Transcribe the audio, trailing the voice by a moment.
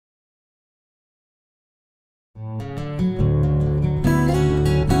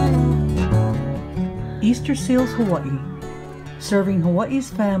Easter Seals Hawaii, serving Hawaii's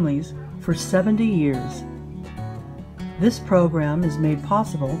families for 70 years. This program is made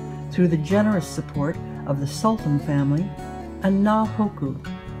possible through the generous support of the Sultan family and Nā Hoku,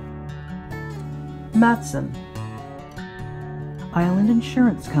 Matson, Island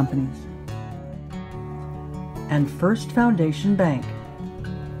Insurance Companies, and First Foundation Bank.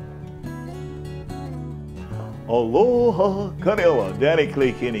 Aloha Kanela, Danny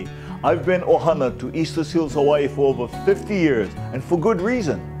Kleikini. I've been ohana to Easter Seals Hawaii for over 50 years, and for good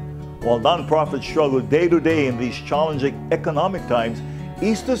reason. While nonprofits struggle day to day in these challenging economic times,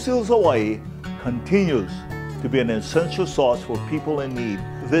 Easter Seals Hawaii continues to be an essential source for people in need.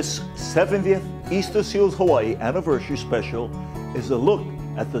 This 70th Easter Seals Hawaii anniversary special is a look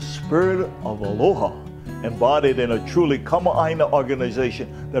at the spirit of aloha, embodied in a truly kama'aina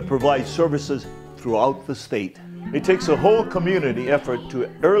organization that provides services throughout the state. It takes a whole community effort to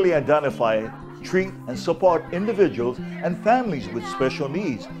early identify, treat, and support individuals and families with special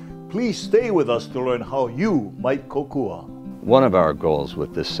needs. Please stay with us to learn how you might kokua. One of our goals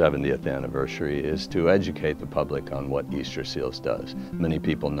with this 70th anniversary is to educate the public on what Easter Seals does. Many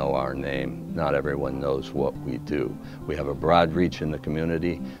people know our name. Not everyone knows what we do. We have a broad reach in the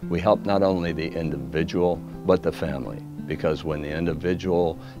community. We help not only the individual, but the family. Because when the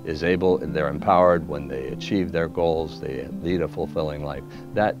individual is able, they're empowered, when they achieve their goals, they lead a fulfilling life,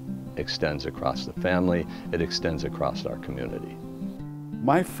 that extends across the family, it extends across our community.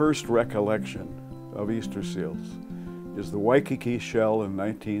 My first recollection of Easter Seals is the Waikiki Shell in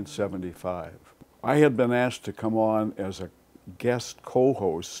 1975. I had been asked to come on as a guest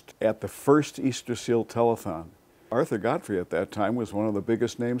co-host at the first Easter Seal telethon. Arthur Godfrey at that time was one of the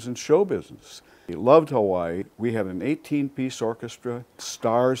biggest names in show business. He loved Hawaii. We had an 18-piece orchestra,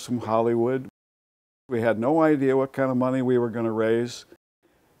 stars from Hollywood. We had no idea what kind of money we were going to raise.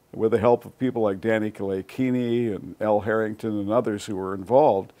 With the help of people like Danny Kleikini and Al Harrington and others who were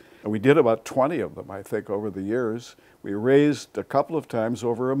involved, and we did about 20 of them, I think, over the years. We raised a couple of times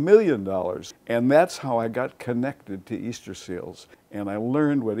over $1 million. And that's how I got connected to Easter Seals. And I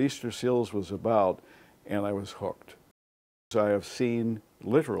learned what Easter Seals was about, and I was hooked. So I have seen,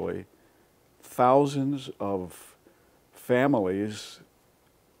 literally, thousands of families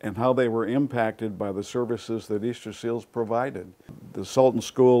and how they were impacted by the services that Easter Seals provided. The Sultan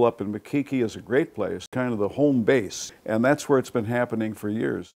School up in Makiki is a great place, kind of the home base, and that's where it's been happening for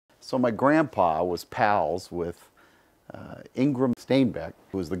years. So my grandpa was pals with Ingram Steinbeck,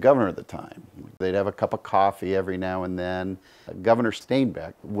 who was the governor at the time. They'd have a cup of coffee every now and then. Governor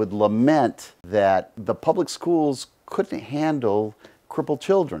Steinbeck would lament that the public schools couldn't handle crippled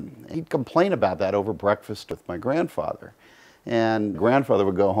children. He'd complain about that over breakfast with my grandfather. And grandfather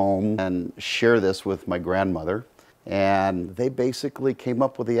would go home and share this with my grandmother. And they basically came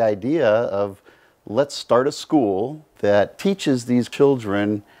up with the idea of, let's start a school that teaches these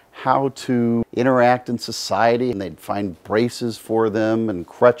children how to interact in society, and they'd find braces for them and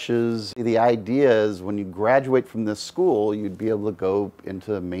crutches. The idea is when you graduate from this school, you'd be able to go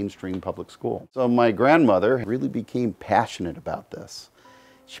into mainstream public school. So my grandmother really became passionate about this.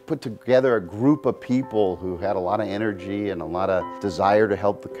 She put together a group of people who had a lot of energy and a lot of desire to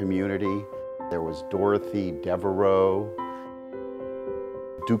help the community. There was Dorothy Devereaux,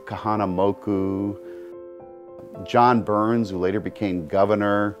 Duke Kahanamoku, John Burns, who later became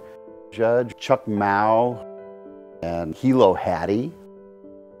governor, Judge Chuck Mao, and Hilo Hattie.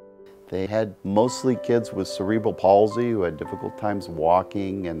 They had mostly kids with cerebral palsy who had difficult times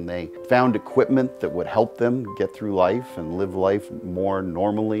walking, and they found equipment that would help them get through life and live life more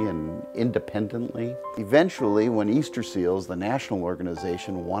normally and independently. Eventually, when Easter Seals, the national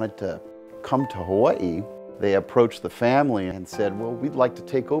organization, wanted to come to Hawaii, they approached the family and said, well, we'd like to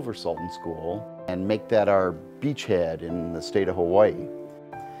take over Sultan School and make that our beachhead in the state of Hawaii.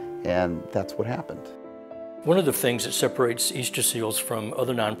 And that's what happened. One of the things that separates Easter Seals from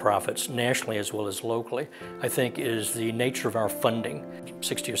other nonprofits, nationally as well as locally, I think is the nature of our funding.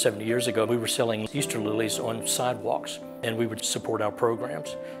 60 or 70 years ago, we were selling Easter lilies on sidewalks, and we would support our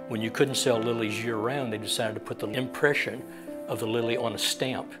programs. When you couldn't sell lilies year-round, they decided to put the impression of the lily on a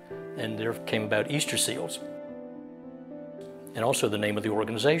stamp, and there came about Easter Seals, and also the name of the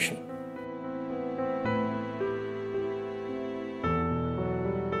organization.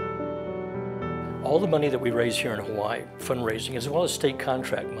 All the money that we raise here in Hawaii, fundraising, as well as state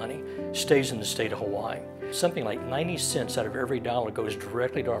contract money, stays in the state of Hawaii. Something like 90 cents out of every dollar goes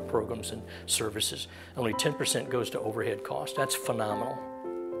directly to our programs and services. Only 10% goes to overhead costs. That's phenomenal.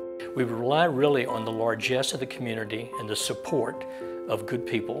 We rely really on the largesse of the community and the support of good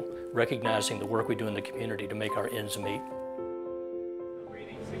people, recognizing the work we do in the community to make our ends meet.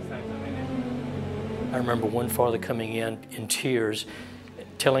 Breathing 6 times a minute. I remember one father coming in tears,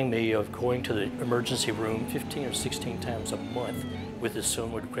 telling me of going to the emergency room 15 or 16 times a month with his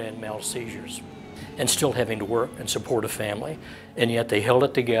son with grand mal seizures, and still having to work and support a family, and yet they held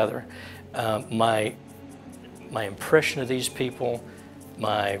it together. My impression of these people,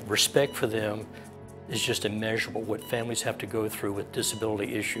 my respect for them, is just immeasurable, what families have to go through with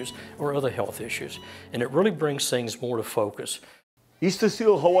disability issues or other health issues. And it really brings things more to focus. Easter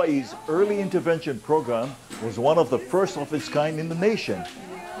Seal Hawaii's early intervention program was one of the first of its kind in the nation.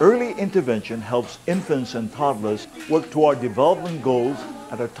 Early intervention helps infants and toddlers work toward development goals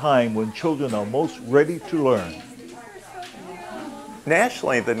at a time when children are most ready to learn.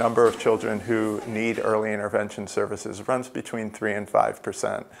 Nationally, the number of children who need early intervention services runs between 3 and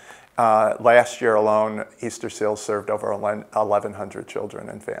 5%. Last year alone, Easter Seals served over 1,100 children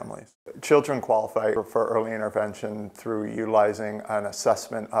and families. Children qualify for early intervention through utilizing an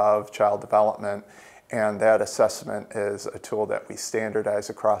assessment of child development, and that assessment is a tool that we standardize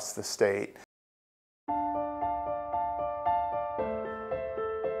across the state.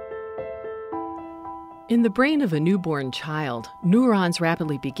 In the brain of a newborn child, neurons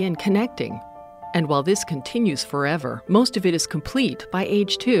rapidly begin connecting. And while this continues forever, most of it is complete by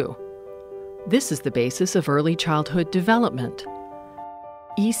age 2. This is the basis of early childhood development.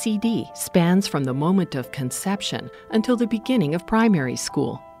 ECD spans from the moment of conception until the beginning of primary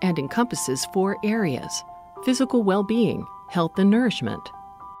school and encompasses 4 areas: physical well-being, health and nourishment,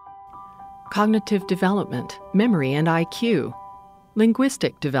 cognitive development, memory and IQ,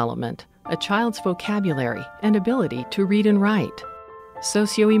 linguistic development, a child's vocabulary and ability to read and write,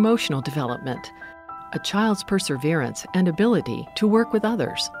 socio-emotional development, a child's perseverance and ability to work with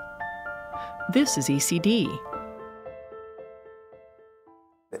others. This is ECD.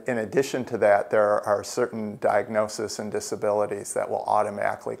 In addition to that, there are certain diagnoses and disabilities that will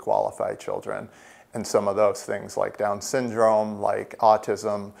automatically qualify children. And some of those things like Down syndrome, like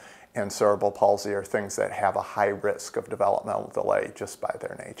autism, and cerebral palsy are things that have a high risk of developmental delay just by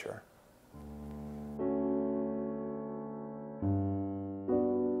their nature.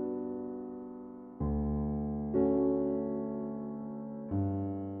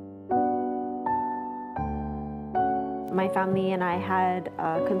 My family and I had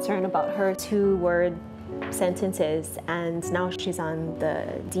a concern about her 2-word sentences, and now she's on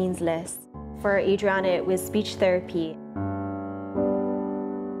the dean's list. For Adriana, it was speech therapy.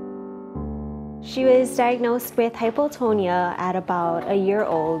 She was diagnosed with hypotonia at about a year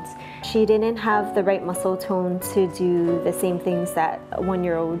old. She didn't have the right muscle tone to do the same things that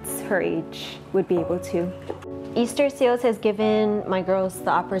 1-year-olds her age would be able to. Easter Seals has given my girls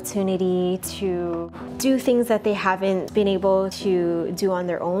the opportunity to do things that they haven't been able to do on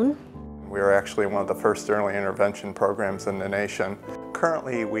their own. We are actually one of the first early intervention programs in the nation.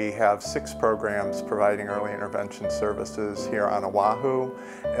 Currently, we have 6 programs providing early intervention services here on Oahu,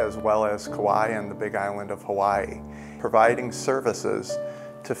 as well as Kauai and the Big Island of Hawaii, providing services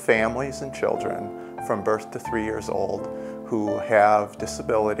to families and children from birth to 3 years old who have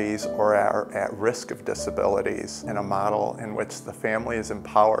disabilities or are at risk of disabilities, in a model in which the family is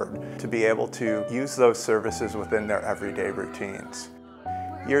empowered to be able to use those services within their everyday routines.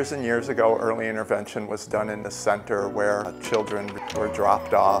 Years and years ago, early intervention was done in the center where children were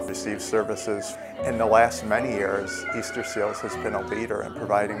dropped off, received services. In the last many years, Easter Seals has been a leader in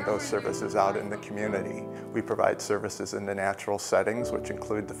providing those services out in the community. We provide services in the natural settings, which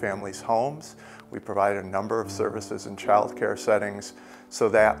include the family's homes. We provide a number of services in child care settings, so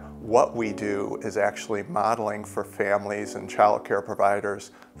that what we do is actually modeling for families and child care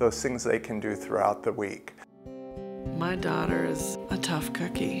providers those things they can do throughout the week. My daughter is a tough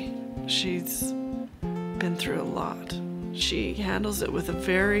cookie. She's been through a lot. She handles it with a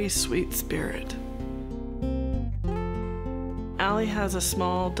very sweet spirit. Allie has a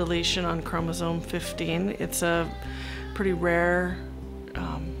small deletion on chromosome 15. It's a pretty rare,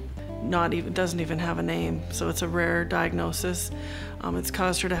 doesn't even have a name, so it's a rare diagnosis. It's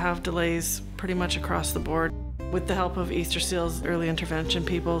caused her to have delays pretty much across the board. With the help of Easter Seals early intervention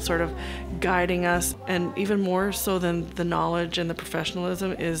people sort of guiding us, and even more so than the knowledge and the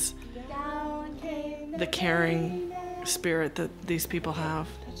professionalism is the caring spirit that these people have.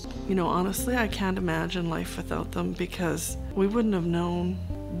 You know, honestly, I can't imagine life without them, because we wouldn't have known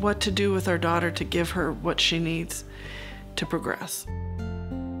what to do with our daughter to give her what she needs to progress.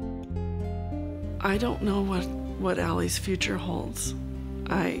 I don't know what Allie's future holds.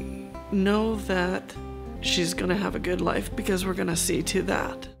 I know that she's gonna have a good life, because we're gonna see to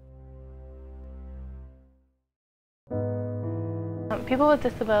that. People with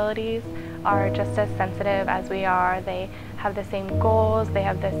disabilities are just as sensitive as we are. They have the same goals, they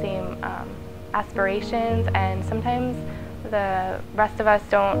have the same aspirations, and sometimes the rest of us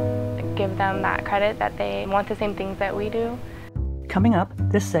don't give them that credit that they want the same things that we do. Coming up,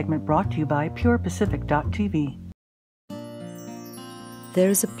 this segment brought to you by PurePacific.tv.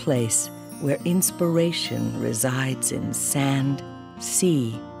 There's a place where inspiration resides in sand,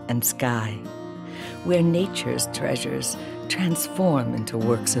 sea, and sky, where nature's treasures transform into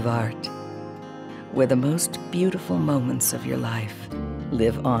works of art, where the most beautiful moments of your life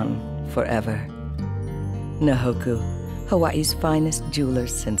live on forever. Nahoku, Hawaii's finest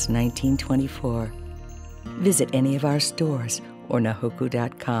jewelers since 1924. Visit any of our stores or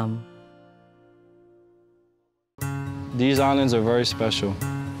nahoku.com. These islands are very special.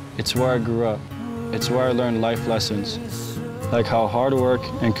 It's where I grew up. It's where I learned life lessons, like how hard work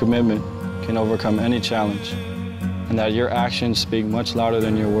and commitment can overcome any challenge, and that your actions speak much louder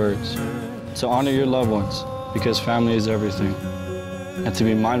than your words. So honor your loved ones, because family is everything, and to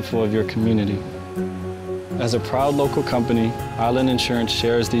be mindful of your community. As a proud local company, Island Insurance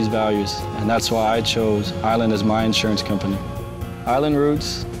shares these values, and that's why I chose Island as my insurance company. Island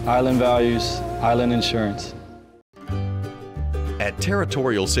roots, Island values, Island Insurance. At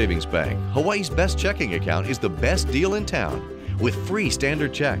Territorial Savings Bank, Hawaii's best checking account is the best deal in town, with free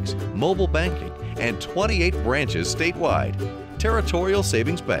standard checks, mobile banking, and 28 branches statewide. Territorial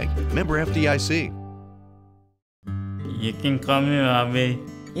Savings Bank, member FDIC. You can call me Robbie.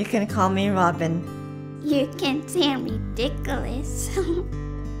 You can call me Robin. You can say I'm ridiculous.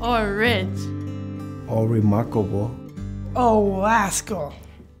 Or rich. Or remarkable. Oh, rascal.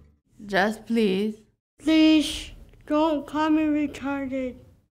 Just please. Please, don't call me retarded.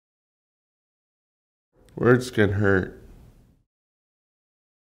 Words can hurt.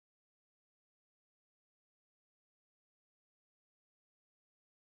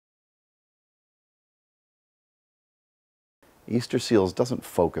 Easter Seals doesn't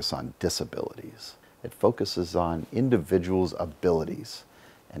focus on disabilities. It focuses on individuals' abilities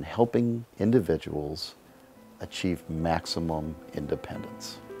and helping individuals achieve maximum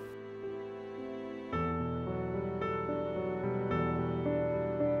independence.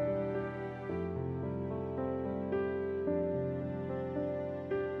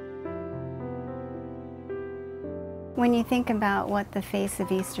 When you think about what the face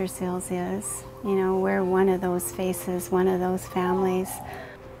of Easter Seals is, you know, we're one of those faces, one of those families.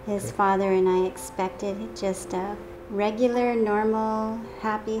 His father and I expected just a regular, normal,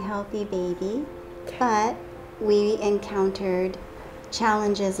 happy, healthy baby, but we encountered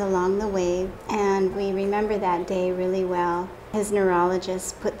challenges along the way, and we remember that day really well. His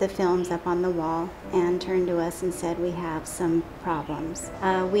neurologist put the films up on the wall and turned to us and said, we have some problems.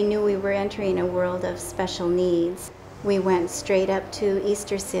 We knew we were entering a world of special needs. We went straight up to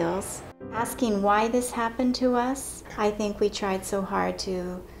Easter Seals, asking why this happened to us. I think we tried so hard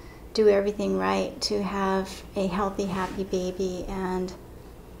to do everything right, to have a healthy, happy baby, and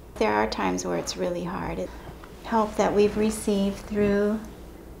there are times where it's really hard. Help that we've received through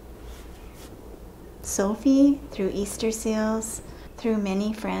Sophie, through Easter Seals, through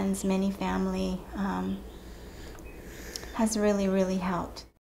many friends, many family, has really, really helped.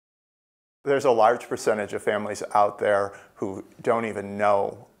 There's a large percentage of families out there who don't even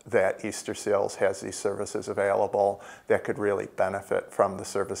know that Easter Seals has these services available that could really benefit from the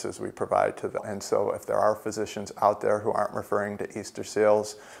services we provide to them. And so if there are physicians out there who aren't referring to Easter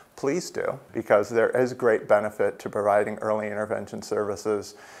Seals, please do, because there is great benefit to providing early intervention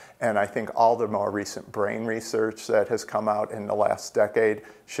services. And I think all the more recent brain research that has come out in the last decade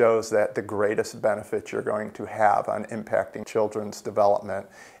shows that the greatest benefit you're going to have on impacting children's development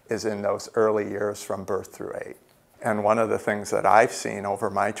is in those early years from birth through 8. And one of the things that I've seen over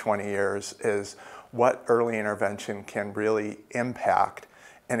my 20 years is what early intervention can really impact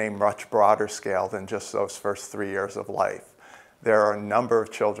in a much broader scale than just those first 3 years of life. There are a number of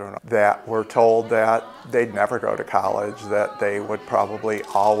children that were told that they'd never go to college, that they would probably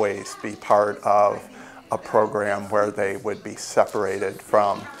always be part of a program where they would be separated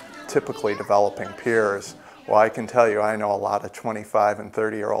from typically developing peers. Well, I can tell you, I know a lot of 25 and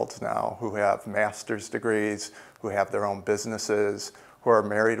 30-year-olds now who have master's degrees, who have their own businesses, who are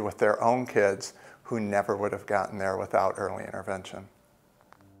married with their own kids, who never would have gotten there without early intervention.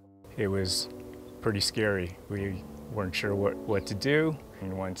 It was pretty scary. We weren't sure what to do.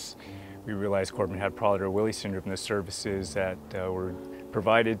 And once we realized Corbin had Prader-Willi syndrome, the services that were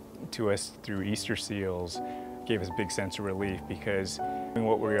provided to us through Easter Seals gave us a big sense of relief, because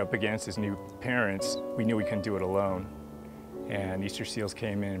what we were up against as new parents, we knew we couldn't do it alone. And Easter Seals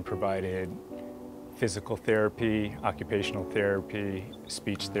came in and provided physical therapy, occupational therapy,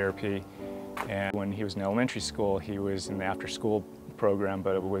 speech therapy. And when he was in elementary school, he was in the after-school program,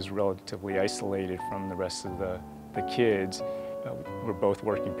 but it was relatively isolated from the rest of the kids. We're both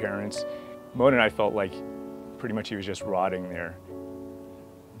working parents. Mona and I felt like pretty much he was just rotting there.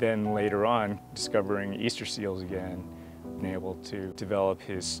 Then later on, discovering Easter Seals again, being able to develop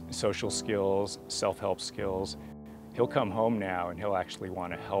his social skills, self-help skills. He'll come home now and he'll actually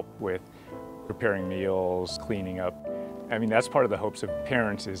want to help with preparing meals, cleaning up. I mean, that's part of the hopes of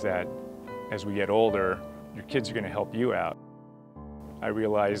parents, is that as we get older, your kids are going to help you out. I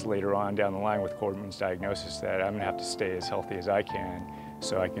realized later on down the line with Corbin's diagnosis that I'm going to have to stay as healthy as I can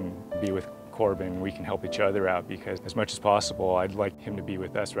so I can be with Corbin. We can help each other out, because as much as possible, I'd like him to be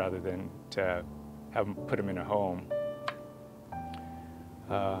with us rather than to put him in a home.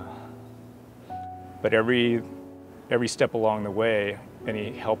 But every step along the way,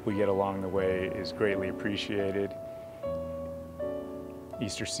 any help we get along the way is greatly appreciated.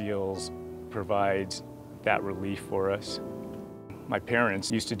 Easter Seals provides that relief for us. My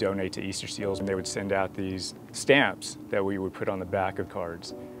parents used to donate to Easter Seals, and they would send out these stamps that we would put on the back of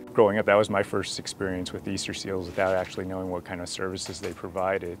cards. Growing up, that was my first experience with Easter Seals without actually knowing what kind of services they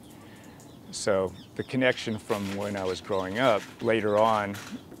provided. So the connection from when I was growing up, later on,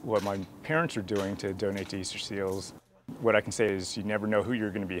 what my parents are doing to donate to Easter Seals, what I can say is you never know who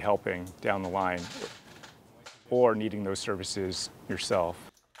you're going to be helping down the line or needing those services yourself.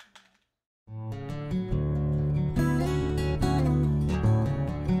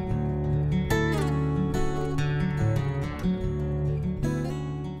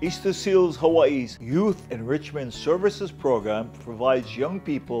 Easter Seals Hawaii's Youth Enrichment Services Program provides young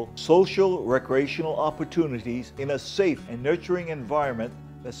people social, recreational opportunities in a safe and nurturing environment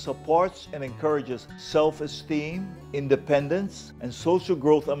that supports and encourages self-esteem, independence, and social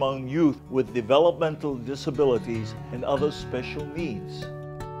growth among youth with developmental disabilities and other special needs.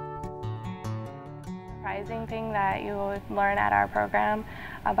 Surprising thing that you would learn at our program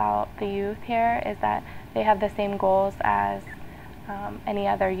about the youth here is that they have the same goals as any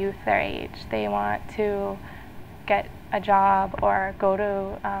other youth their age. They want to get a job or go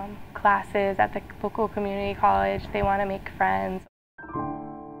to classes at the local community college. They want to make friends.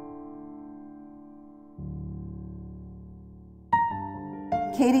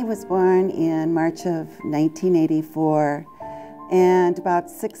 Katie was born in March of 1984, and about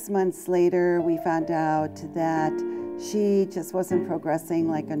 6 months later we found out that she just wasn't progressing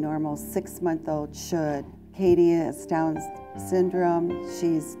like a normal 6-month-old should. Katie has Down syndrome.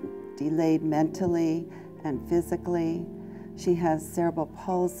 She's delayed mentally and physically. She has cerebral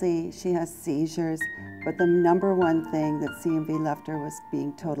palsy. She has seizures. But the number one thing that CMV left her was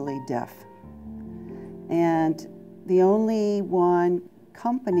being totally deaf. And the only one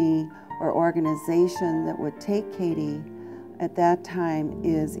company or organization that would take Katie at that time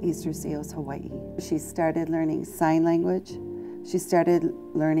is Easter Seals Hawaii. She started learning sign language. She started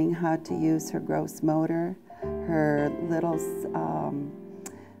learning how to use her gross motor. Her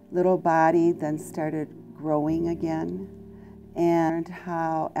little body then started growing again, and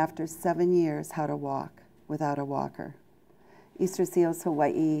how after 7 years how to walk without a walker. Easter Seals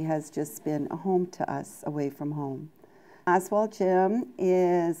Hawaii has just been a home to us away from home. Oswald Jim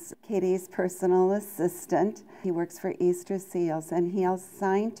is Katie's personal assistant. He works for Easter Seals, and he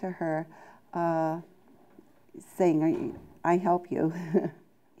assigned to her saying, I help you.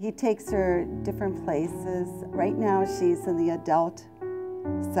 He takes her different places. Right now she's in the adult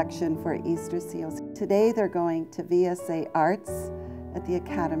section for Easter Seals. Today they're going to VSA Arts at the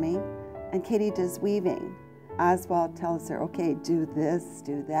Academy, and Katie does weaving. Oswald tells her, okay, do this,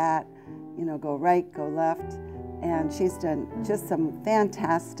 do that, you know, go right, go left. And she's done just some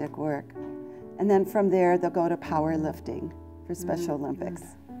fantastic work. And then from there, they'll go to powerlifting for Special Olympics.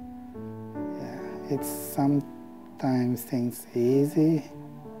 Yeah, it's sometimes things easy,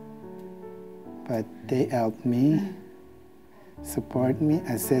 but they help me, support me,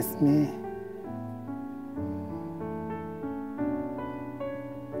 assist me.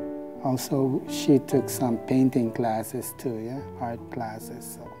 Also, she took some painting classes too, yeah, art classes.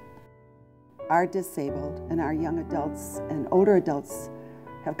 So. Our disabled and our young adults and older adults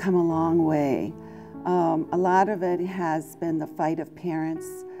have come a long way. A lot of it has been the fight of parents.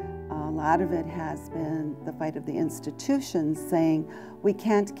 A lot of it has been the fight of the institutions saying, we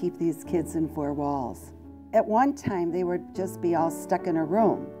can't keep these kids in 4 walls. At one time, they would just be all stuck in a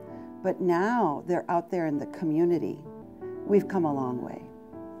room, but now they're out there in the community. We've come a long way.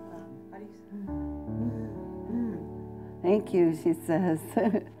 Thank you, she says.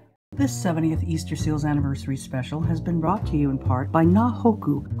 This 70th Easter Seals Anniversary Special has been brought to you in part by Na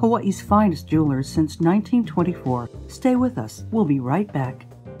Hoku, Hawaii's finest jewelers since 1924. Stay with us. We'll be right back.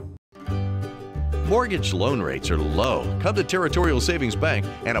 Mortgage loan rates are low. Come to Territorial Savings Bank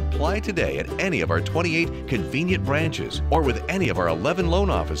and apply today at any of our 28 convenient branches or with any of our 11 loan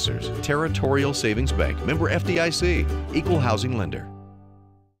officers. Territorial Savings Bank, member FDIC, equal housing lender.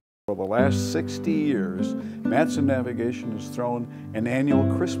 For the last 60 years, Matson Navigation has thrown an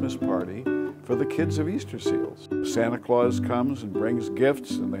annual Christmas party for the kids of Easter Seals. Santa Claus comes and brings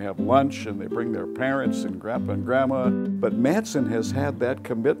gifts, and they have lunch, and they bring their parents and grandpa and grandma. But Matson has had that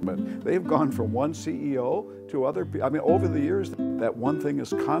commitment. They've gone from one CEO to other people. I mean, over the years, that one thing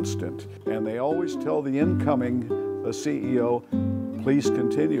is constant. And they always tell the incoming CEO, please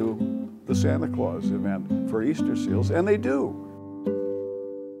continue the Santa Claus event for Easter Seals, and they do.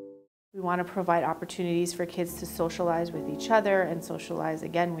 We want to provide opportunities for kids to socialize with each other and socialize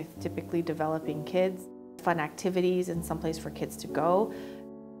again with typically developing kids. Fun activities and someplace for kids to go.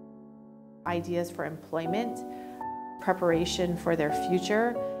 Ideas for employment, preparation for their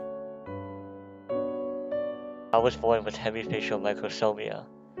future. I was born with hemifacial microsomia,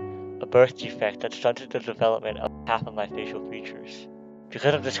 a birth defect that stunted the development of half of my facial features.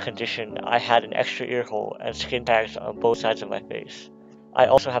 Because of this condition, I had an extra ear hole and skin tags on both sides of my face. I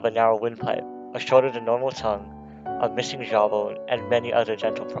also have a narrow windpipe, a shorter than normal tongue, a missing jawbone, and many other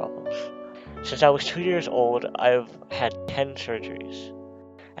dental problems. Since I was 2 years old, I've had 10 surgeries,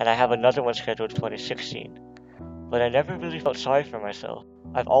 and I have another one scheduled in 2016. But I never really felt sorry for myself.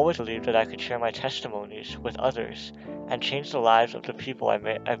 I've always believed that I could share my testimonies with others and change the lives of the people I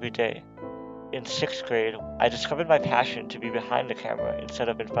met every day. In 6th grade, I discovered my passion to be behind the camera instead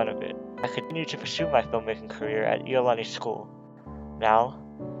of in front of it. I continued to pursue my filmmaking career at Iolani School. Now,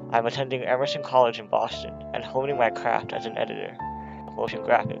 I'm attending Emerson College in Boston and honing my craft as an editor of motion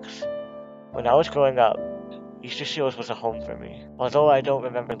graphics. When I was growing up, Easter Seals was a home for me. Although I don't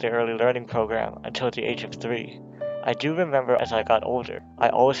remember the early learning program until the age of 3, I do remember as I got older, I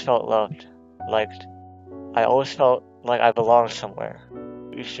always felt loved, liked. I always felt like I belonged somewhere.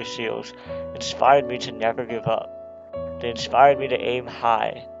 Easter Seals inspired me to never give up. They inspired me to aim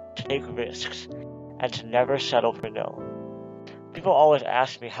high, to take risks, and to never settle for no. People always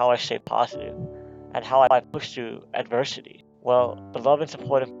ask me how I stay positive and how I push through adversity. Well, the love and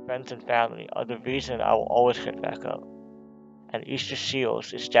support of friends and family are the reason I will always get back up. And Easter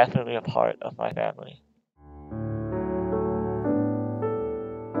Seals is definitely a part of my family.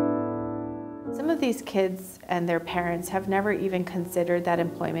 Some of these kids and their parents have never even considered that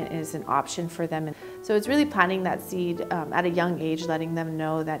employment is an option for them. And so it's really planting that seed at a young age, letting them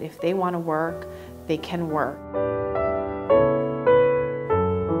know that if they want to work, they can work.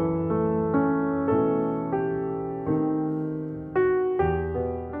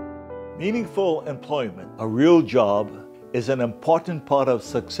 Meaningful employment, a real job, is an important part of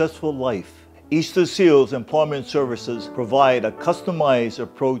successful life. Easter Seals Employment Services provide a customized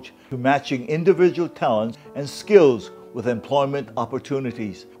approach to matching individual talents and skills with employment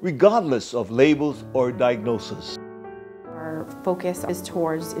opportunities, regardless of labels or diagnosis. Our focus is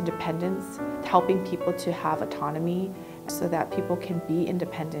towards independence, helping people to have autonomy so that people can be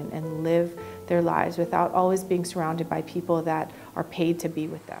independent and live their lives without always being surrounded by people that are paid to be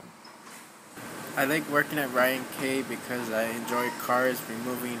with them. I like working at Ryan K because I enjoy cars,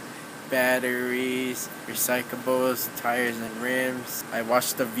 removing batteries, recyclables, tires and rims. I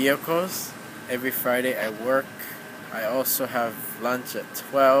wash the vehicles. Every Friday I work. I also have lunch at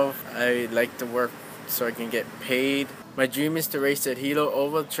 12. I like to work so I can get paid. My dream is to race at Hilo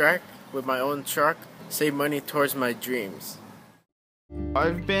Oval Track with my own truck, save money towards my dreams.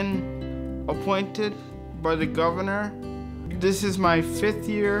 I've been appointed by the governor. This is my 5th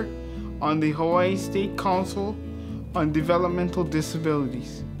year on the Hawaii State Council on Developmental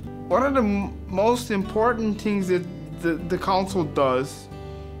Disabilities. One of the most important things that the council does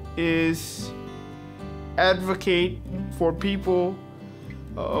is advocate for people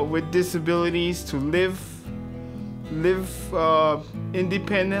with disabilities to live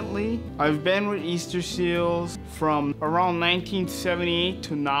independently. I've been with Easter Seals from around 1978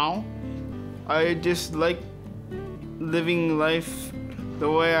 to now. I just like living life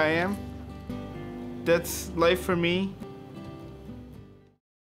the way I am. That's life for me.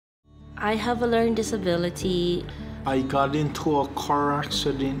 I have a learning disability. I got into a car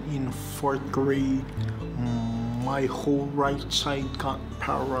accident in 4th grade. My whole right side got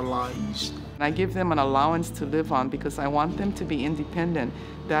paralyzed. I give them an allowance to live on because I want them to be independent.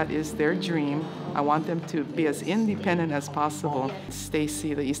 That is their dream. I want them to be as independent as possible.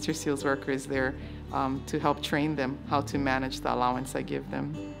 Stacy, the Easter Seals worker, is there to help train them how to manage the allowance I give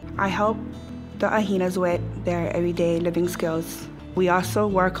them. I help the Ahinas with their everyday living skills. We also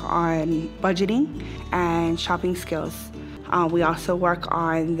work on budgeting and shopping skills. We also work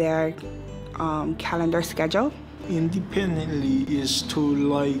on their calendar schedule. Independently is to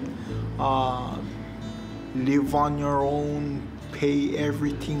like live on your own, pay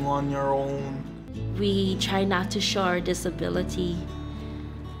everything on your own. We try not to show our disability,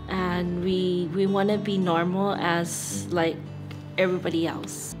 and we want to be normal as like everybody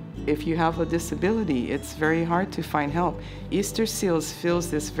else. If you have a disability, it's very hard to find help. Easter Seals fills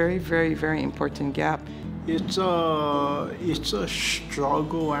this very, very, very important gap. It's a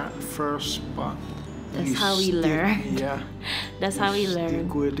struggle at first, but that's how we learn. Yeah, that's how we learn.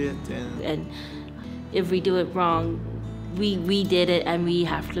 Stick with it, and if we do it wrong, we did it, and we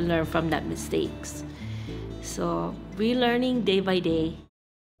have to learn from that mistakes. So we're learning day by day.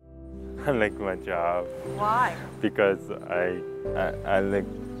 I like my job. Why? Because I like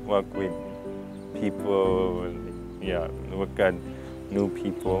work with people, work at new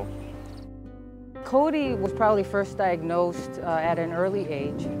people. Cody was probably first diagnosed at an early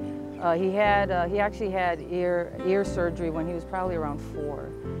age. He actually had ear surgery when he was probably around 4.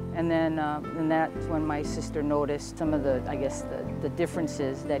 And then and that's when my sister noticed some of the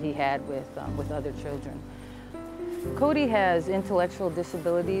differences that he had with other children. Cody has intellectual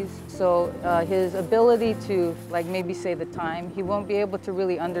disabilities, so his ability to, like, maybe say the time, he won't be able to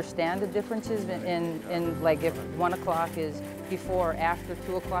really understand the differences in like if 1 o'clock is before or after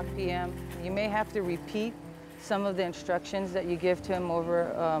 2 o'clock p.m. You may have to repeat some of the instructions that you give to him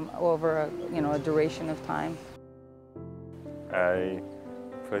over a duration of time. I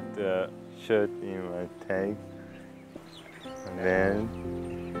put the shirt in my tank and then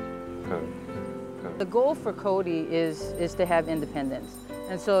The goal for Cody is to have independence.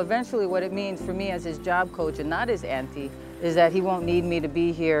 And so eventually what it means for me as his job coach and not his auntie is that he won't need me to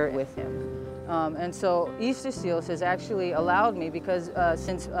be here with him. And so Easter Seals has actually allowed me, because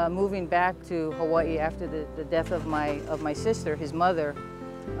since moving back to Hawaii after the death of my sister, his mother,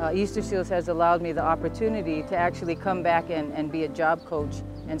 Easter Seals has allowed me the opportunity to actually come back and be a job coach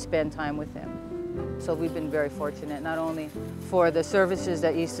and spend time with him. So we've been very fortunate, not only for the services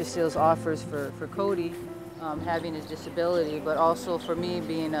that Easter Seals offers for Cody, having his disability, but also for me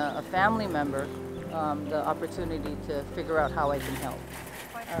being a family member, the opportunity to figure out how I can help.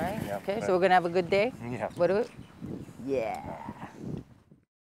 All right? Yeah, okay, so we're gonna have a good day? Yeah. What do it? Yeah.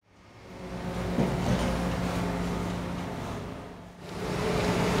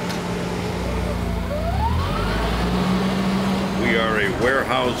 We are a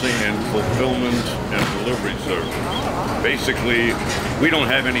warehousing and fulfillment and delivery service. Basically, we don't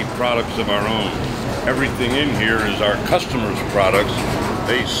have any products of our own. Everything in here is our customers' products.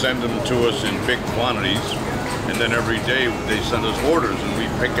 They send them to us in big quantities, and then every day they send us orders and we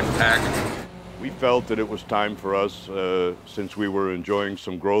pick and pack. We felt that it was time for us, since we were enjoying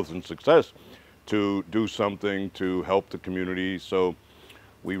some growth and success, to do something to help the community. So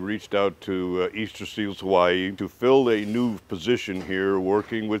we reached out to Easter Seals Hawaii to fill a new position here,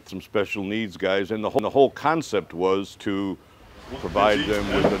 working with some special needs guys. And the whole concept was to provide them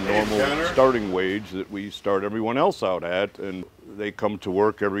with a normal starting wage that we start everyone else out at. And they come to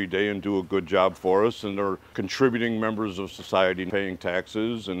work every day and do a good job for us, and are contributing members of society, paying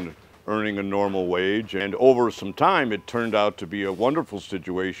taxes and earning a normal wage. And over some time, it turned out to be a wonderful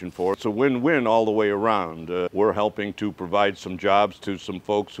situation for us. It's a win-win all the way around. We're helping to provide some jobs to some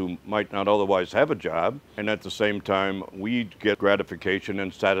folks who might not otherwise have a job. And at the same time, we get gratification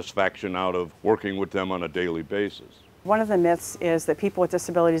and satisfaction out of working with them on a daily basis. One of the myths is that people with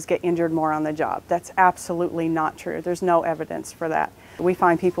disabilities get injured more on the job. That's absolutely not true. There's no evidence for that. We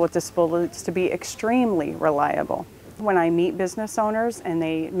find people with disabilities to be extremely reliable. When I meet business owners and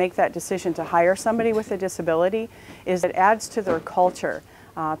they make that decision to hire somebody with a disability, is it adds to their culture.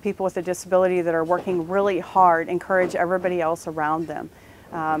 People with a disability that are working really hard encourage everybody else around them.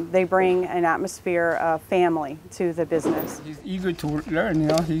 They bring an atmosphere of family to the business. He's eager to learn,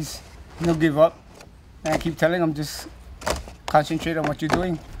 he's no give up. And I keep telling him, just concentrate on what you're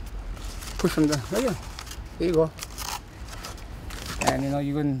doing. Push from there you go. And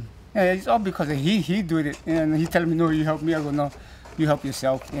you can. Yeah, it's all because he did it, and he telling me, no, you help me. I go, no, you help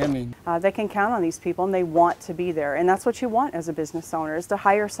yourself. You know what I mean? They can count on these people, and they want to be there, and that's what you want as a business owner, is to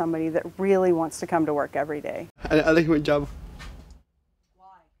hire somebody that really wants to come to work every day. I like my job.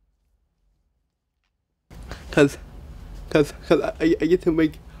 Why? Because I get to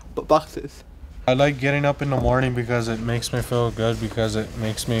make boxes. I like getting up in the morning because it makes me feel good, because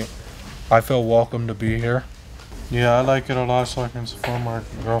I feel welcome to be here. Yeah, I like it a lot so I can support my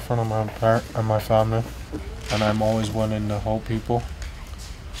girlfriend and my family, and I'm always willing to help people.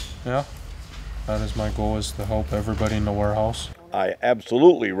 Yeah, that is my goal, is to help everybody in the warehouse. I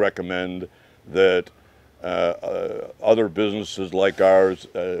absolutely recommend that other businesses like ours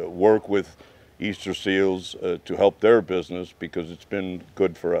work with Easter Seals to help their business because it's been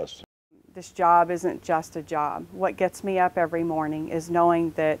good for us. This job isn't just a job. What gets me up every morning is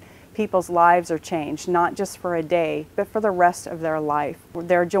knowing that people's lives are changed, not just for a day, but for the rest of their life.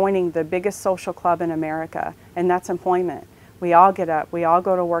 They're joining the biggest social club in America, and that's employment. We all get up, we all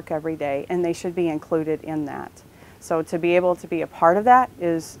go to work every day, and they should be included in that. So to be able to be a part of that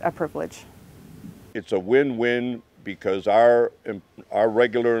is a privilege. It's a win-win because our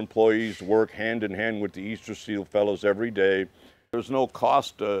regular employees work hand in hand with the Easter Seal Fellows every day. There's no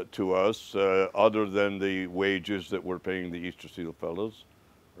cost to us other than the wages that we're paying the Easter Seal Fellows.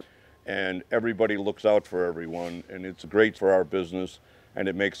 And everybody looks out for everyone, and it's great for our business, and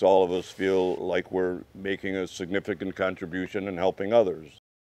it makes all of us feel like we're making a significant contribution and helping others.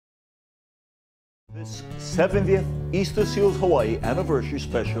 This 70th Easter Seals Hawaii Anniversary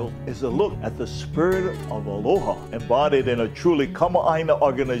Special is a look at the spirit of aloha, embodied in a truly kama'aina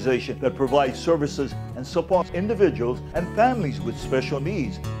organization that provides services and supports individuals and families with special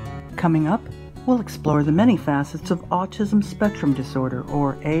needs. Coming up, we'll explore the many facets of autism spectrum disorder,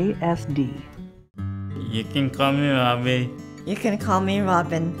 or ASD. You can call me Robbie. You can call me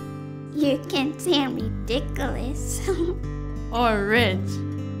Robin. You can say I'm ridiculous. Or rich.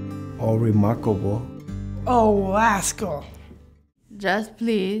 Or remarkable. Oh, rascal. Just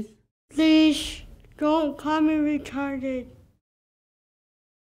please. Please, don't call me retarded.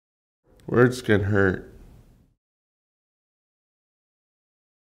 Words can hurt.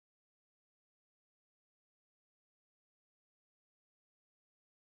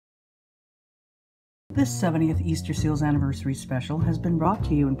 This 70th Easter Seals Anniversary Special has been brought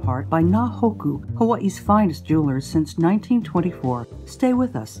to you in part by Nahoku, Hawaii's finest jewelers since 1924. Stay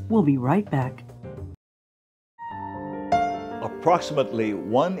with us. We'll be right back. Approximately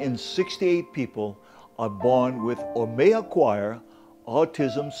 1 in 68 people are born with or may acquire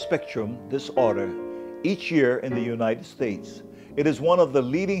autism spectrum disorder each year in the United States. It is one of the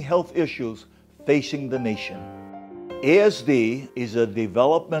leading health issues facing the nation. ASD is a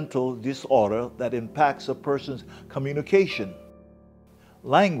developmental disorder that impacts a person's communication,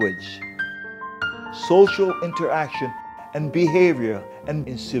 language, social interaction, and behavior, and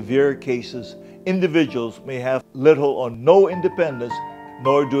in severe cases, individuals may have little or no independence,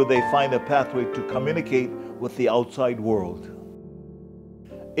 nor do they find a pathway to communicate with the outside world.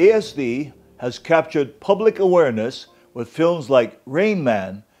 ASD has captured public awareness with films like Rain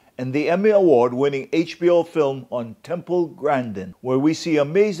Man and the Emmy Award-winning HBO film on Temple Grandin, where we see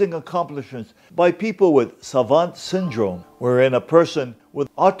amazing accomplishments by people with savant syndrome, wherein a person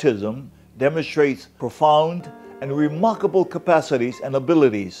with autism demonstrates profound and remarkable capacities and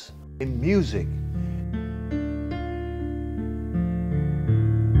abilities in music,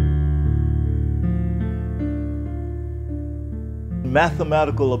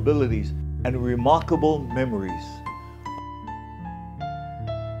 mathematical abilities, and remarkable memories.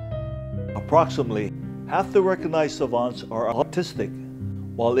 Approximately half the recognized savants are autistic,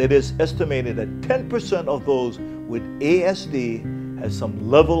 while it is estimated that 10% of those with ASD has some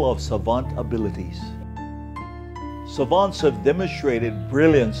level of savant abilities. Savants have demonstrated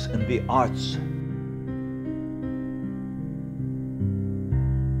brilliance in the arts,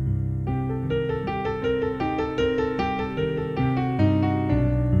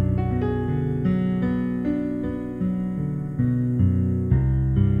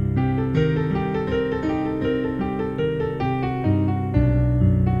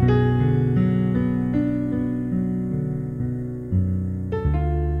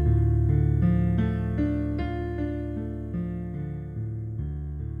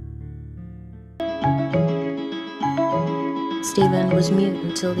 Stephen was mute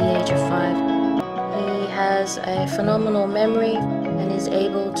until the age of 5. He has a phenomenal memory and is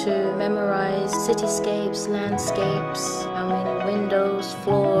able to memorize cityscapes, landscapes, how many windows,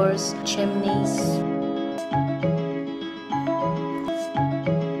 floors, chimneys.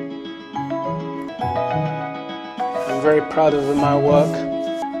 I'm very proud of my work.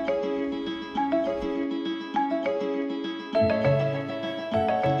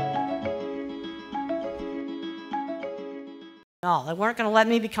 No, they weren't going to let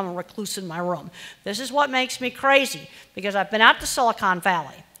me become a recluse in my room. This is what makes me crazy, because I've been out to Silicon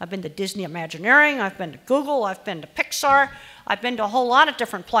Valley. I've been to Disney Imagineering, I've been to Google, I've been to Pixar, I've been to a whole lot of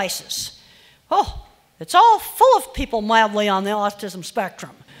different places. Oh, it's all full of people mildly on the autism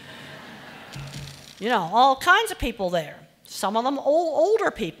spectrum. You know, all kinds of people there. Some of them older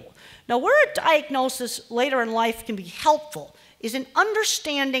people. Now, where a diagnosis later in life can be helpful is in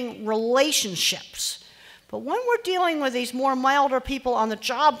understanding relationships. But when we're dealing with these more milder people on the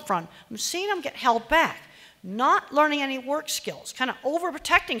job front, I'm seeing them get held back. not learning any work skills, kind of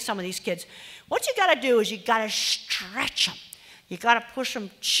overprotecting some of these kids. What you got to do is you got to stretch them. You got to push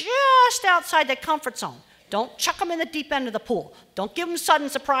them just outside their comfort zone. Don't chuck them in the deep end of the pool. Don't give them sudden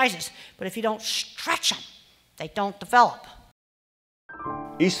surprises. But if you don't stretch them, they don't develop.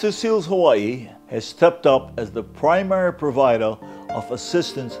 Easter Seals Hawaii has stepped up as the primary provider of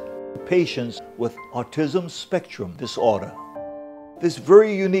assistance to patients with autism spectrum disorder. This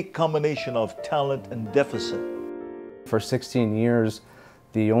very unique combination of talent and deficit. For 16 years,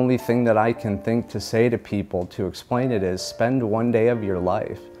 the only thing that I can think to say to people to explain it is spend one day of your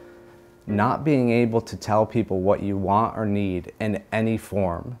life not being able to tell people what you want or need in any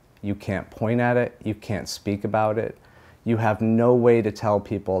form. You can't point at it, you can't speak about it, you have no way to tell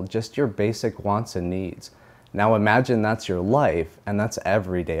people just your basic wants and needs. Now imagine that's your life, and that's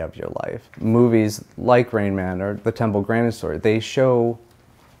every day of your life. Movies like Rain Man or The Temple Grandin Story, they show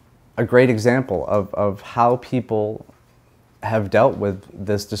a great example of how people have dealt with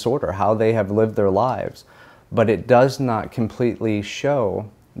this disorder, how they have lived their lives. But it does not completely show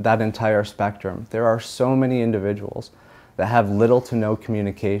that entire spectrum. There are so many individuals that have little to no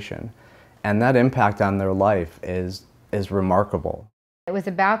communication, and that impact on their life is remarkable. It was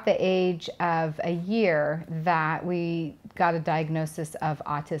about the age of a year that we got a diagnosis of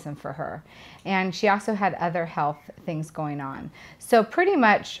autism for her. And she also had other health things going on. So pretty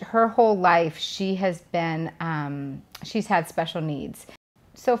much her whole life she has been, she's had special needs.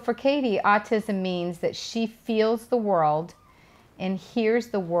 So for Katie, autism means that she feels the world and hears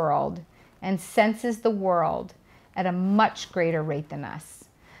the world and senses the world at a much greater rate than us.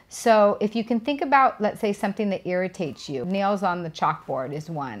 So if you can think about, let's say, something that irritates you, nails on the chalkboard is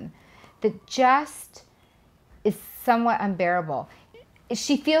one, that just is somewhat unbearable.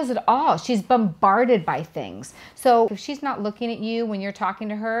 She feels it all. She's bombarded by things. So if she's not looking at you when you're talking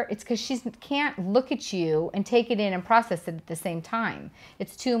to her, it's because she can't look at you and take it in and process it at the same time.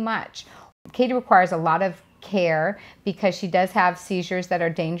 It's too much. Katie requires a lot of care because she does have seizures that are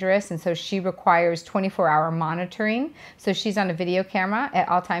dangerous, and so she requires 24-hour monitoring. So she's on a video camera at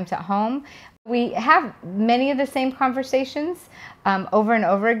all times at home. We have many of the same conversations over and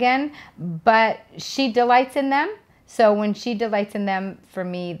over again, but she delights in them. So when she delights in them, for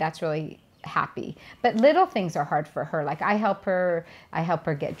me, that's really happy. But little things are hard for her. Like I help her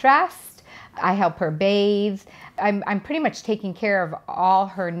get dressed. I help her bathe. I'm pretty much taking care of all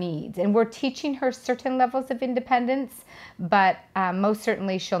her needs. And we're teaching her certain levels of independence, but most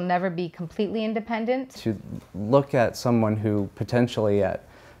certainly she'll never be completely independent. To look at someone who potentially at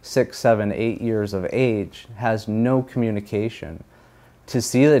 6, 7, 8 years of age has no communication, to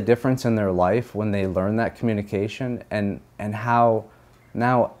see the difference in their life when they learn that communication and how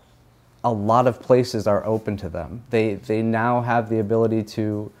now a lot of places are open to them. They now have the ability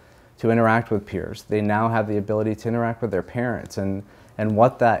to interact with peers. They now have the ability to interact with their parents, and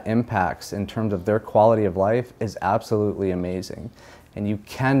what that impacts in terms of their quality of life is absolutely amazing. And you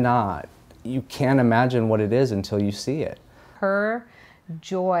can't imagine what it is until you see it. Her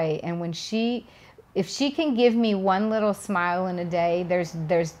joy, and if she can give me one little smile in a day,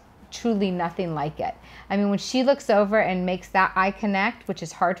 there's truly nothing like it. I mean, when she looks over and makes that eye connect, which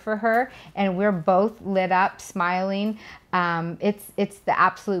is hard for her, and we're both lit up, smiling, it's the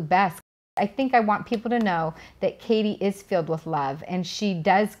absolute best. I think I want people to know that Katie is filled with love, and she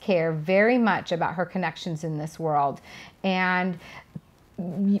does care very much about her connections in this world. And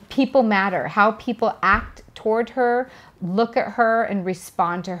people matter. How people act toward her, look at her, and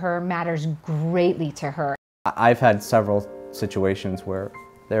respond to her matters greatly to her. I've had several situations where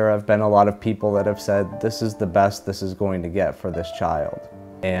there have been a lot of people that have said, this is the best this is going to get for this child.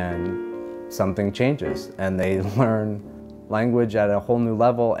 And something changes, and they learn language at a whole new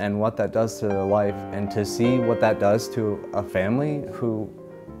level and what that does to their life. And to see what that does to a family who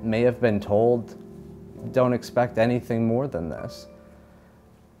may have been told, don't expect anything more than this.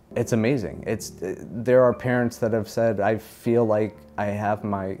 It's amazing. There are parents that have said, I feel like I have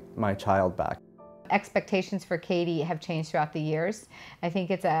my child back. Expectations for Katie have changed throughout the years. I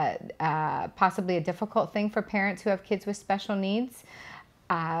think it's possibly a difficult thing for parents who have kids with special needs.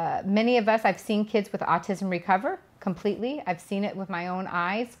 Many of us, I've seen kids with autism recover completely. I've seen it with my own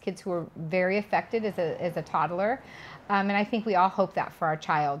eyes, kids who were very affected as a toddler. And I think we all hope that for our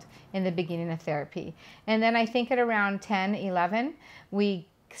child in the beginning of therapy. And then I think at around 10, 11, we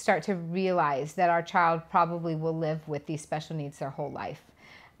start to realize that our child probably will live with these special needs their whole life.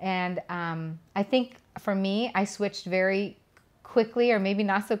 And I think for me, I switched very quickly, or maybe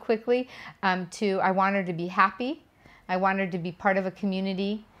not so quickly, to I want her to be happy. I want her to be part of a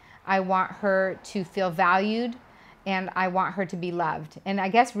community. I want her to feel valued, and I want her to be loved. And I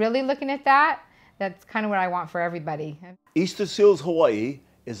guess really looking at that, that's kind of what I want for everybody. Easter Seals Hawaii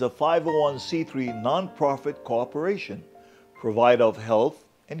is a 501c3 nonprofit corporation, provider of health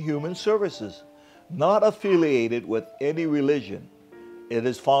and human services, not affiliated with any religion. It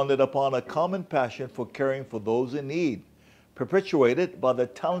is founded upon a common passion for caring for those in need, perpetuated by the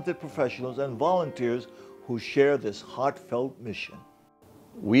talented professionals and volunteers who share this heartfelt mission.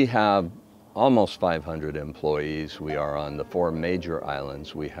 We have almost 500 employees. We are on the 4 major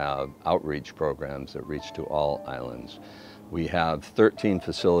islands. We have outreach programs that reach to all islands. We have 13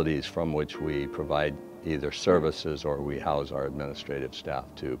 facilities from which we provide either services or we house our administrative staff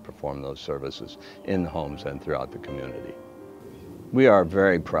to perform those services in homes and throughout the community. We are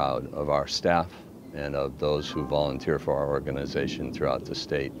very proud of our staff and of those who volunteer for our organization throughout the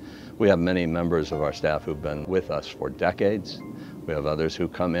state. We have many members of our staff who've been with us for decades. We have others who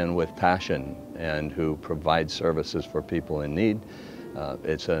come in with passion and who provide services for people in need.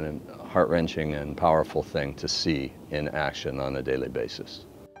 It's a heart-wrenching and powerful thing to see in action on a daily basis.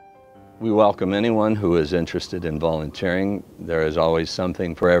 We welcome anyone who is interested in volunteering. There is always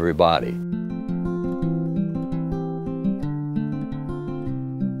something for everybody.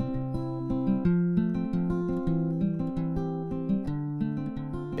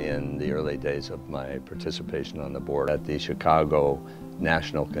 In the early days of my participation on the board at the Chicago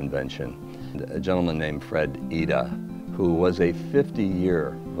National Convention, a gentleman named Fred Ida, who was a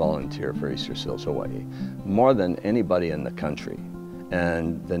 50-year volunteer for Easter Seals Hawaii, more than anybody in the country.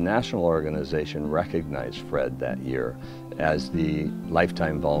 And the national organization recognized Fred that year as the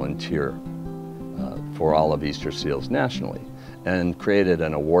lifetime volunteer for all of Easter Seals nationally, and created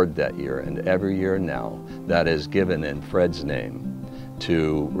an award that year. And every year now, that is given in Fred's name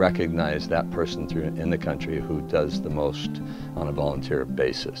to recognize that person in the country who does the most on a volunteer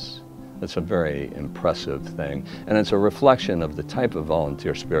basis. It's a very impressive thing, and it's a reflection of the type of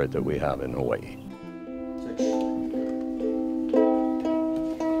volunteer spirit that we have in Hawaii.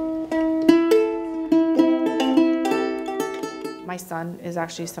 My son is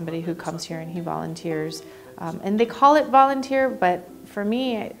actually somebody who comes here and he volunteers. And they call it volunteer, but for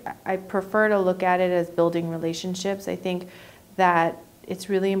me, I prefer to look at it as building relationships. I think that it's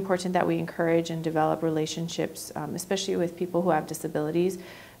really important that we encourage and develop relationships, especially with people who have disabilities.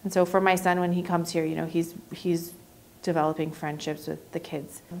 And so for my son, when he comes here, you know, he's developing friendships with the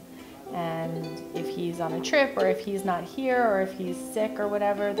kids. And if he's on a trip, or if he's not here, or if he's sick or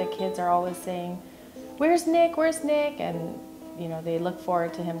whatever, the kids are always saying, "Where's Nick? Where's Nick?" And you know, they look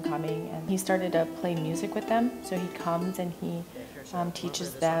forward to him coming. And he started to play music with them. So he comes and he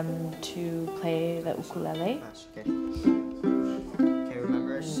teaches them to play the ukulele.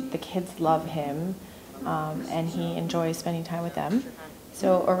 The kids love him, and he enjoys spending time with them.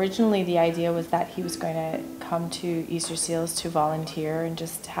 So originally the idea was that he was going to come to Easter Seals to volunteer and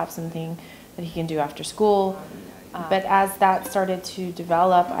just have something that he can do after school. But as that started to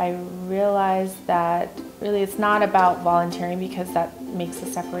develop, I realized that really it's not about volunteering, because that makes a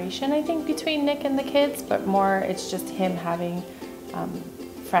separation, I think, between Nick and the kids, but more it's just him having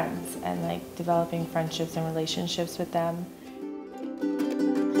friends and like developing friendships and relationships with them.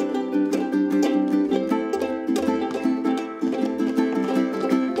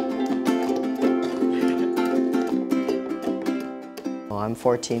 I'm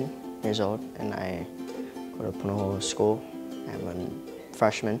 14 years old and I go to Punahou School. I'm a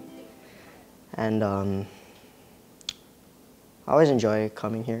freshman. And I always enjoy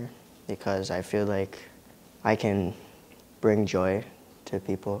coming here because I feel like I can bring joy to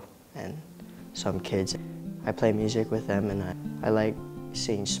people and some kids. I play music with them and I like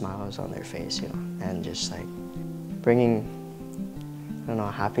seeing smiles on their face, you know, and just like bringing, I don't know,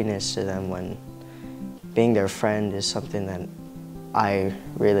 happiness to them when being their friend is something that I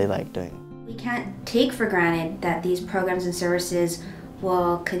really like doing. We can't take for granted that these programs and services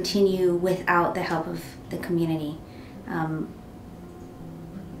will continue without the help of the community.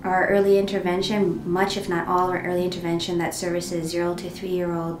 Our early intervention, much if not all our early intervention that services 0 to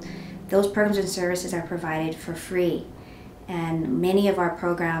 3-year-old, those programs and services are provided for free. And many of our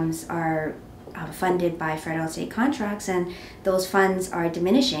programs are funded by federal and state contracts, and those funds are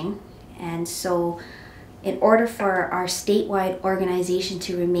diminishing. And so in order for our statewide organization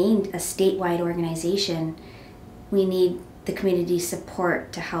to remain a statewide organization, we need the community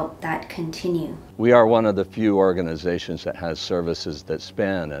support to help that continue. We are one of the few organizations that has services that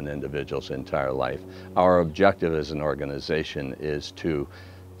span an individual's entire life. Our objective as an organization is to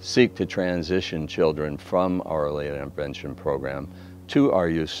seek to transition children from our early intervention program to our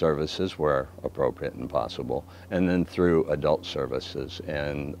youth services where appropriate and possible, and then through adult services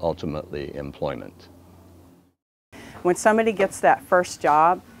and ultimately employment. When somebody gets that first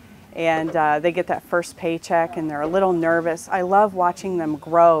job and they get that first paycheck and they're a little nervous. I love watching them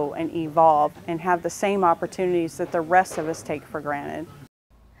grow and evolve and have the same opportunities that the rest of us take for granted.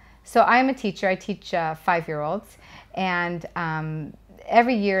 So I'm a teacher. I teach 5-year-olds, and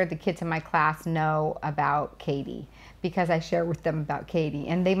every year the kids in my class know about Katie because I share with them about Katie,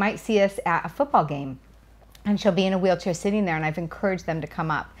 and they might see us at a football game and she'll be in a wheelchair sitting there, and I've encouraged them to come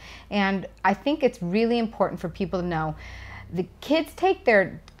up. And I think it's really important for people to know the kids take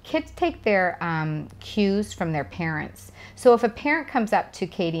their cues from their parents. So if a parent comes up to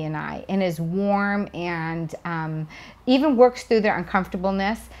Katie and I and is warm and even works through their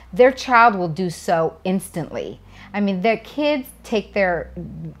uncomfortableness, their child will do so instantly. I mean, their kids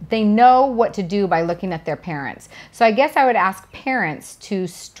they know what to do by looking at their parents. So I guess I would ask parents to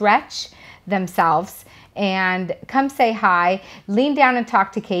stretch themselves and come say hi, lean down and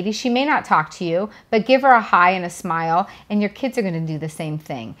talk to Katie. She may not talk to you, but give her a hi and a smile, and your kids are going to do the same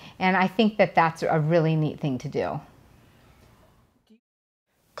thing. And I think that that's a really neat thing to do.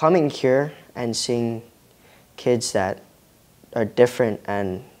 Coming here and seeing kids that are different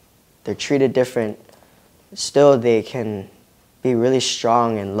and they're treated different, still they can be really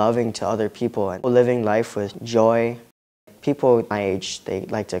strong and loving to other people and living life with joy. People my age, they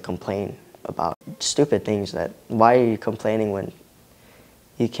like to complain about stupid things. That why are you complaining when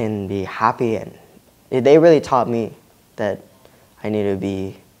you can be happy? And they really taught me that I need to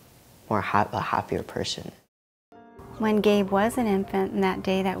be a happier person. When Gabe was an infant and that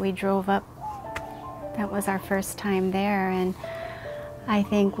day that we drove up, that was our first time there, and I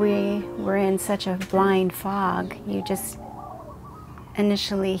think we were in such a blind fog. You just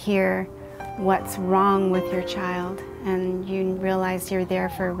initially hear what's wrong with your child and you realize you're there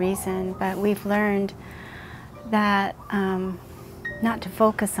for a reason, but we've learned that not to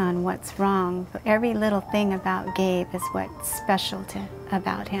focus on what's wrong, but every little thing about Gabe is what's special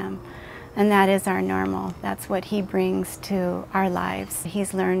about him, and that is our normal. That's what he brings to our lives.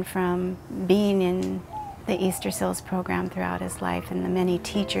 He's learned from being in the Easter Seals program throughout his life and the many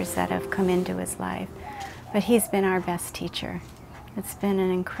teachers that have come into his life, but he's been our best teacher. It's been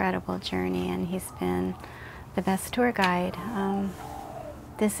an incredible journey, and he's been the best tour guide.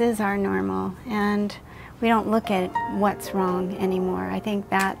 This is our normal, and we don't look at what's wrong anymore. I think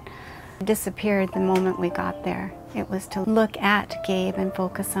that disappeared the moment we got there. It was to look at Gabe and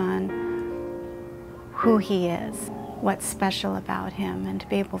focus on who he is, what's special about him, and to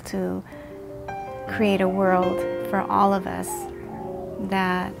be able to create a world for all of us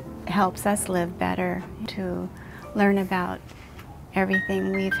that helps us live better, to learn about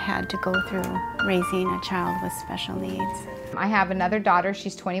everything we've had to go through raising a child with special needs. I have another daughter,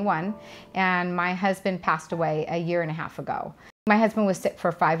 she's 21, and my husband passed away a year and a half ago. My husband was sick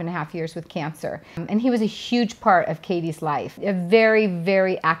for 5.5 years with cancer, and he was a huge part of Katie's life, a very,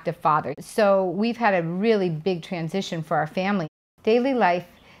 very active father. So we've had a really big transition for our family. Daily life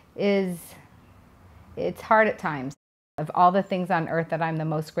it's hard at times. Of all the things on earth that I'm the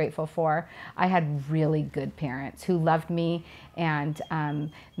most grateful for, I had really good parents who loved me and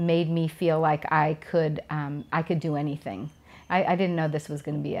made me feel like I could do anything. I didn't know this was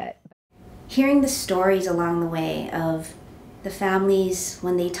going to be it. Hearing the stories along the way of the families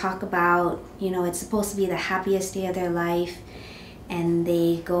when they talk about, it's supposed to be the happiest day of their life, and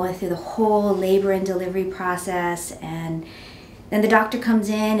they go through the whole labor and delivery process, and then the doctor comes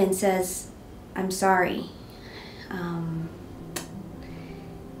in and says, "I'm sorry.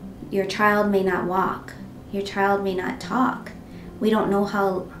 Your child may not walk. Your child may not talk. We don't know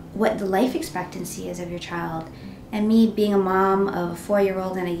what the life expectancy is of your child." And me being a mom of a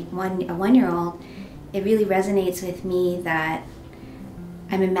 4-year-old and a 1-year-old, it really resonates with me that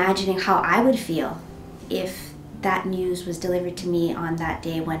I'm imagining how I would feel if that news was delivered to me on that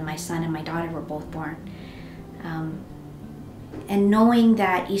day when my son and my daughter were both born. And knowing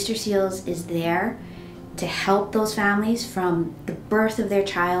that Easter Seals is there to help those families from the birth of their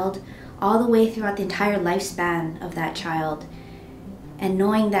child all the way throughout the entire lifespan of that child, and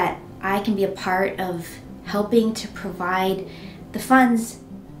knowing that I can be a part of helping to provide the funds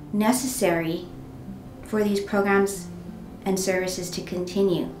necessary for these programs and services to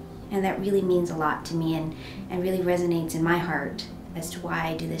continue. And that really means a lot to me and really resonates in my heart as to why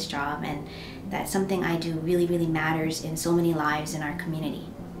I do this job, and that something I do really, really matters in so many lives in our community.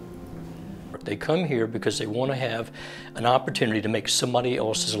 They come here because they want to have an opportunity to make somebody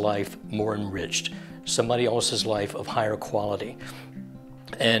else's life more enriched, somebody else's life of higher quality.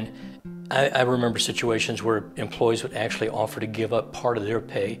 And I remember situations where employees would actually offer to give up part of their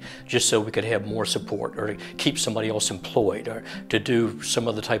pay just so we could have more support, or to keep somebody else employed, or to do some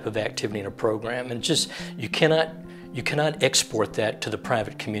other type of activity in a program. And just, you cannot You cannot export that to the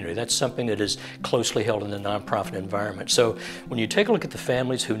private community. That's something that is closely held in the nonprofit environment. So when you take a look at the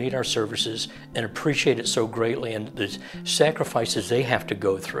families who need our services and appreciate it so greatly and the sacrifices they have to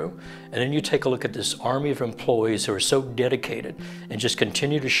go through, and then you take a look at this army of employees who are so dedicated and just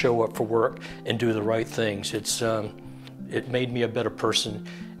continue to show up for work and do the right things, it made me a better person,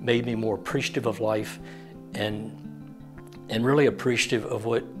 made me more appreciative of life, and really appreciative of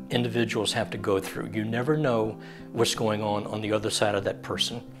what individuals have to go through. You never know what's going on the other side of that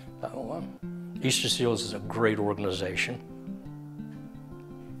person. Easter Seals is a great organization.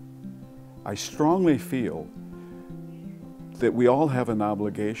 I strongly feel that we all have an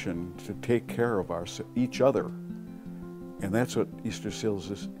obligation to take care of each other. And that's what Easter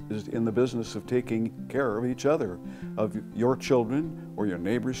Seals is in the business of, taking care of each other, of your children or your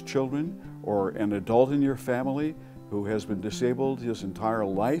neighbor's children or an adult in your family who has been disabled his entire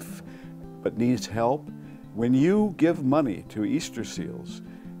life but needs help. When you give money to Easter Seals,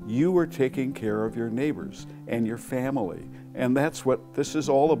 you are taking care of your neighbors and your family. And that's what this is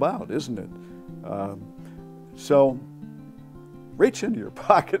all about, isn't it? So reach into your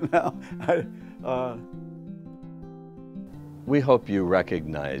pocket now. We hope you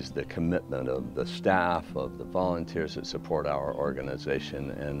recognize the commitment of the staff, of the volunteers that support our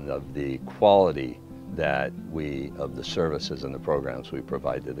organization, and of the quality of the services and the programs we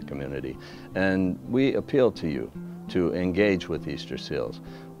provide to the community. And we appeal to you to engage with Easter Seals.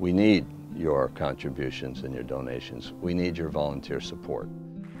 We need your contributions and your donations. We need your volunteer support.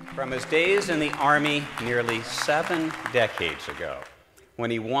 From his days in the Army nearly 7 decades ago,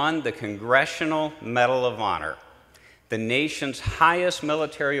 when he won the Congressional Medal of Honor, the nation's highest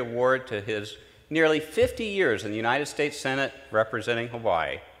military award, to his nearly 50 years in the United States Senate representing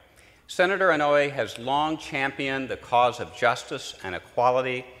Hawaii, Senator Inouye has long championed the cause of justice and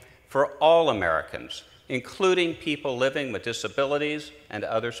equality for all Americans, including people living with disabilities and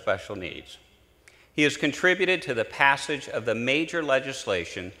other special needs. He has contributed to the passage of the major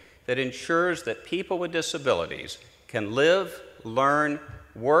legislation that ensures that people with disabilities can live, learn,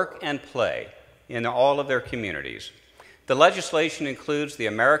 work, and play in all of their communities. The legislation includes the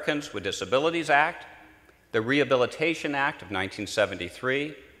Americans with Disabilities Act, the Rehabilitation Act of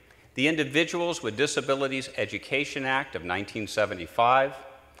 1973, the Individuals with Disabilities Education Act of 1975,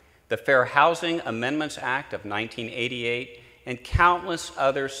 the Fair Housing Amendments Act of 1988, and countless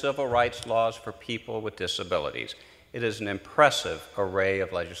other civil rights laws for people with disabilities. It is an impressive array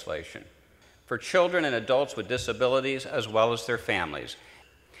of legislation for children and adults with disabilities as well as their families.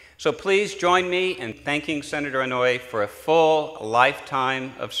 So please join me in thanking Senator Inouye for a full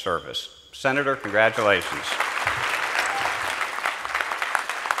lifetime of service. Senator, congratulations.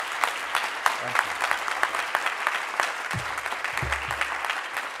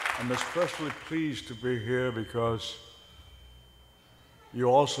 I'm especially pleased to be here because you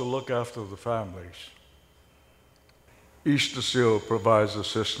also look after the families. Easter Seal provides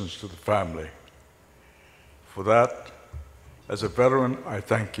assistance to the family. For that, as a veteran, I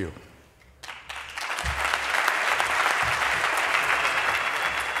thank you.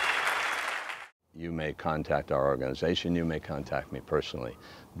 You may contact our organization, you may contact me personally,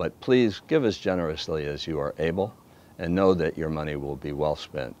 but please give as generously as you are able, and know that your money will be well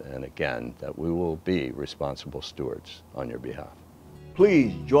spent, and again, that we will be responsible stewards on your behalf.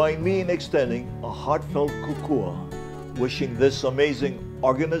 Please join me in extending a heartfelt kukua, wishing this amazing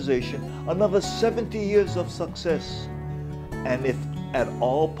organization another 70 years of success. And if at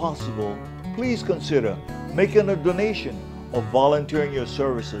all possible, please consider making a donation or volunteering your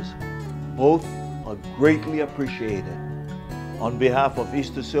services. Both are greatly appreciated. On behalf of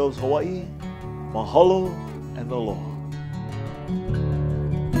Easter Seals Hawaii, mahalo and aloha.